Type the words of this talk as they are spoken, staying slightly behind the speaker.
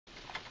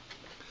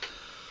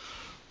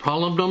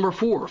Problem number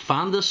 4,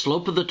 find the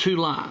slope of the two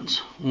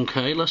lines.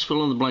 Okay, let's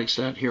fill in the blanks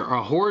out here.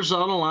 A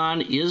horizontal line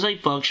is a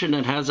function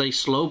that has a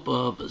slope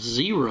of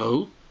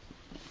 0,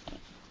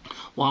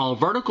 while a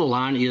vertical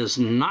line is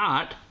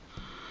not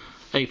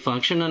a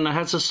function and it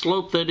has a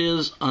slope that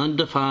is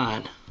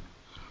undefined.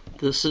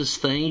 This is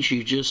things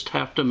you just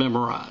have to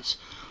memorize.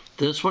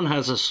 This one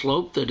has a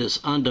slope that is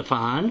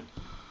undefined.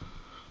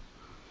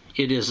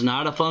 It is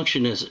not a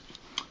function, is it?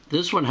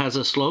 This one has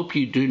a slope.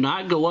 You do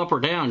not go up or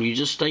down. You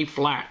just stay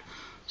flat.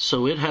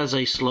 So it has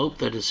a slope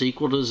that is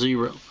equal to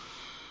 0.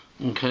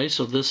 Okay,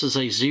 so this is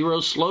a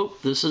 0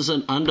 slope. This is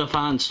an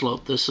undefined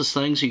slope. This is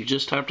things you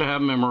just have to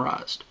have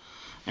memorized.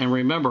 And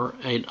remember,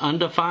 an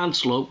undefined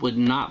slope would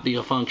not be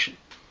a function.